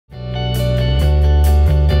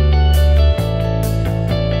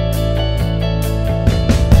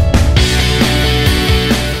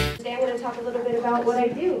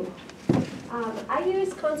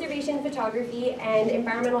conservation photography and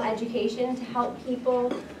environmental education to help people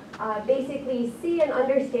basically see and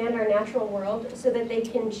understand our natural world so that they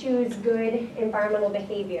can choose good environmental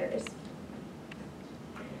behaviors.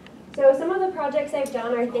 So some of the projects I've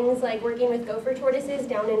done are things like working with gopher tortoises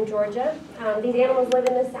down in Georgia. These animals live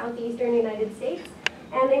in the southeastern United States,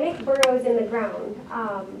 and they make burrows in the ground.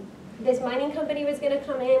 This mining company was going to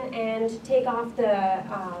come in and take off the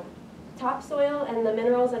topsoil and the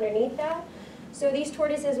minerals underneath that. So these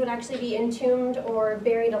tortoises would actually be entombed or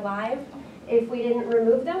buried alive if we didn't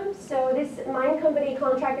remove them. So this mine company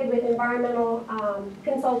contracted with environmental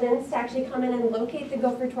consultants to actually come in and locate the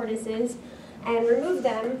gopher tortoises and remove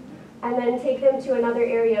them, and then take them to another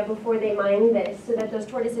area before they mine this so that those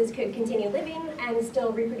tortoises could continue living and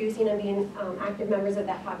still reproducing and being active members of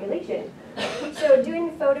that population. So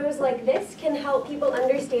doing photos like this can help people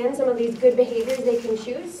understand some of these good behaviors they can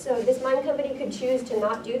choose. So this mine company could choose to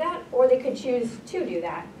not do that, or they could choose to do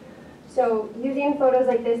that. So using photos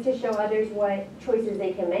like this to show others what choices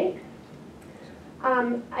they can make.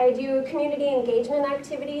 I do community engagement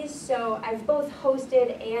activities, so I've both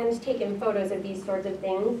hosted and taken photos of these sorts of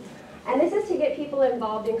things. And this is to get people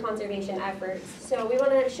involved in conservation efforts. So we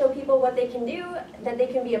want to show people what they can do, that they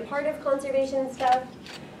can be a part of conservation stuff.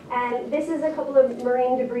 And this is a couple of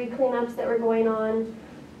marine debris cleanups that were going on.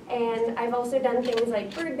 And I've also done things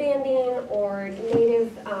like bird banding or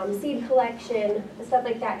native seed collection, stuff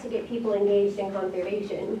like that to get people engaged in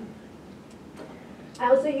conservation. I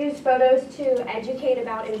also use photos to educate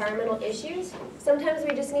about environmental issues. Sometimes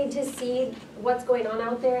we just need to see what's going on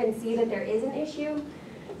out there and see that there is an issue.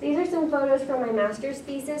 These are some photos from my master's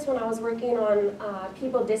thesis when I was working on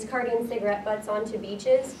people discarding cigarette butts onto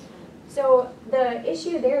beaches. So the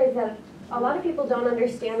issue there is that a lot of people don't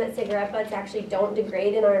understand that cigarette butts actually don't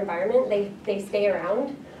degrade in our environment. They stay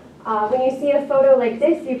around. When you see a photo like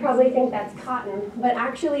this, you probably think that's cotton, but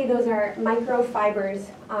actually those are microfibers.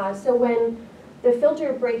 So when the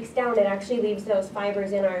filter breaks down, it actually leaves those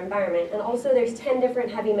fibers in our environment. And also there's 10 different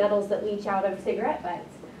heavy metals that leach out of cigarette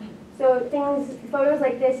butts. So photos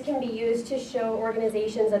like this can be used to show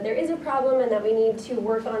organizations that there is a problem and that we need to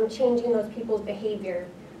work on changing those people's behavior.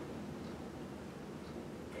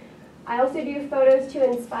 I also do photos to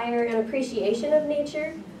inspire an appreciation of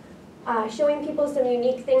nature, showing people some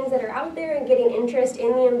unique things that are out there and getting interest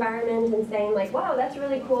in the environment and saying like, wow, that's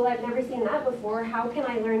really cool, I've never seen that before, how can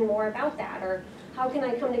I learn more about that? Or how can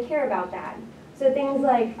I come to care about that? So things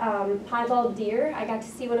like piebald deer, I got to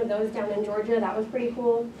see one of those down in Georgia, that was pretty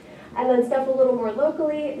cool. And then stuff a little more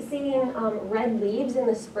locally, seeing red leaves in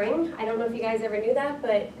the spring. I don't know if you guys ever knew that,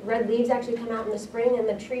 but red leaves actually come out in the spring, and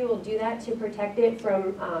the tree will do that to protect it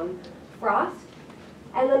from frost.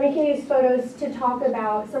 And then we can use photos to talk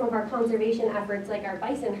about some of our conservation efforts, like our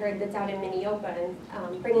bison herd that's out in Minneopa,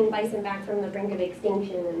 and bringing bison back from the brink of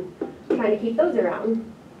extinction and trying to keep those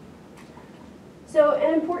around. So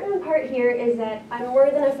an important part here is that I'm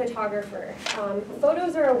more than a photographer.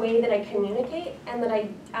 Photos are a way that I communicate and that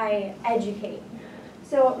I educate.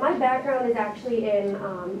 So my background is actually in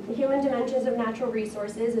human dimensions of natural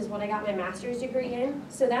resources is what I got my master's degree in.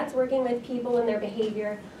 So that's working with people and their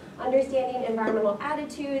behavior, understanding environmental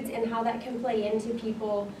attitudes and how that can play into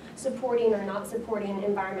people supporting or not supporting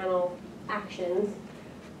environmental actions.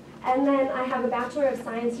 And then I have a Bachelor of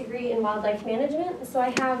Science degree in wildlife management, so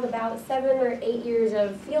I have about 7 or 8 years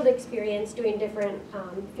of field experience doing different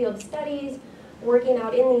field studies, working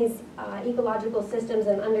out in these ecological systems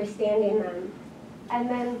and understanding them. And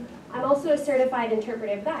then I'm also a certified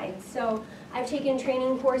interpretive guide, so I've taken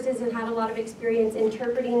training courses and had a lot of experience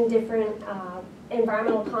interpreting different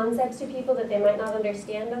environmental concepts to people that they might not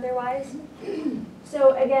understand otherwise.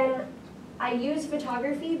 So again, I use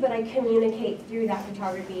photography, but I communicate through that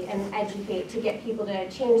photography and educate to get people to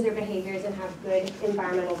change their behaviors and have good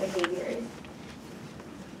environmental behaviors.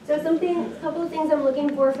 So a couple of things I'm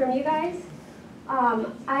looking for from you guys.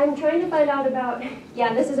 I'm trying to find out about,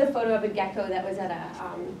 yeah, this is a photo of a gecko that was at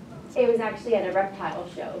it was actually at a reptile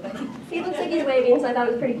show, but he looks like he's waving, so I thought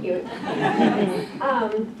it was pretty cute.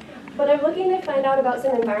 But I'm looking to find out about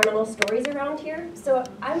some environmental stories around here. So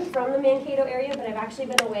I'm from the Mankato area, but I've actually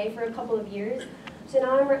been away for a couple of years. So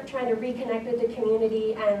now I'm trying to reconnect with the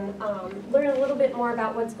community and learn a little bit more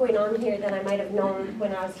about what's going on here than I might have known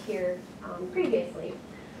when I was here previously.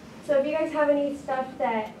 So if you guys have any stuff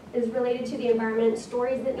that is related to the environment,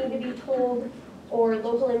 stories that need to be told, or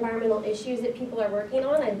local environmental issues that people are working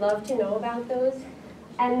on, I'd love to know about those.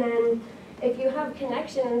 And then if you have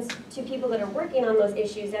connections to people that are working on those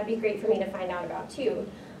issues, that'd be great for me to find out about too.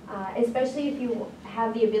 Especially if you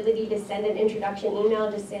have the ability to send an introduction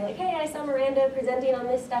email, just say like, hey, I saw Miranda presenting on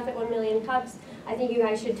this stuff at 1 Million Cups. I think you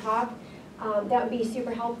guys should talk. that would be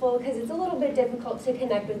super helpful because it's a little bit difficult to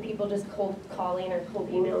connect with people just cold calling or cold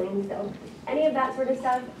emailing. So any of that sort of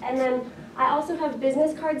stuff. And then I also have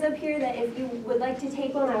business cards up here that if you would like to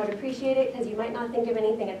take one, I would appreciate it because you might not think of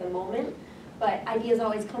anything at the moment, but ideas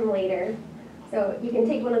always come later. So you can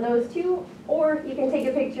take one of those too, or you can take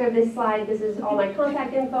a picture of this slide. This is all my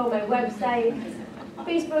contact info, my website,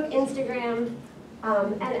 Facebook, Instagram,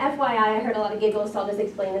 and FYI, I heard a lot of giggles, so I'll just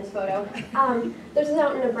explain this photo. This was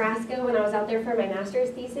out in Nebraska when I was out there for my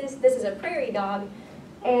master's thesis. This is a prairie dog,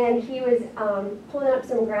 and he was pulling up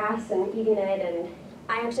some grass and eating it, and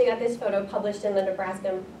I actually got this photo published in the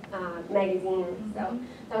Nebraska magazine. So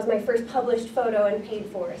that was my first published photo and paid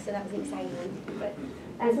for, so that was exciting. But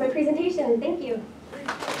that's my presentation. Thank you.